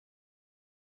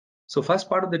So first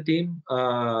part of the theme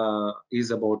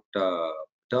is about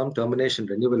term, termination,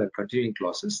 renewal, and continuing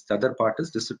clauses. The other part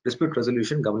is dispute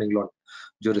resolution, governing law,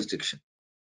 jurisdiction.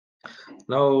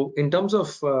 Now, in terms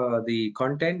of the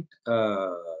content,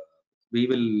 we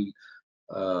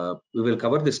will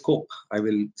cover the scope. I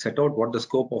will set out what the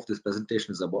scope of this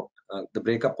presentation is about, the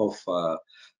breakup of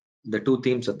the two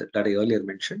themes that I earlier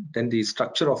mentioned, then the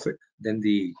structure of it, then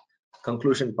the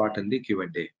conclusion part and the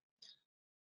Q&A.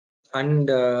 And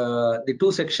the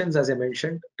two sections, as I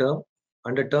mentioned, term.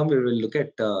 Under term, we will look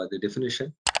at the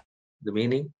definition, the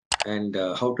meaning, and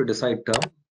how to decide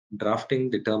term, drafting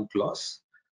the term clause.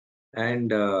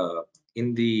 And under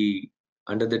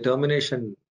the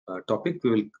termination topic,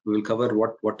 we will cover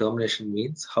what termination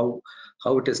means, how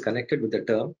it is connected with the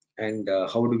term, and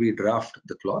how do we draft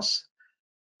the clause.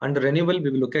 Under renewal, we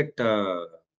will look at the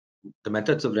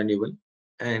methods of renewal,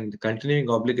 and continuing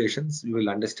obligations. We will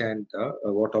understand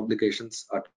what obligations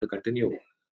are to continue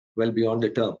well beyond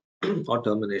the term or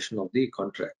termination of the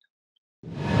contract.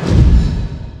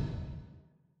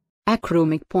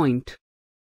 Achromic Point.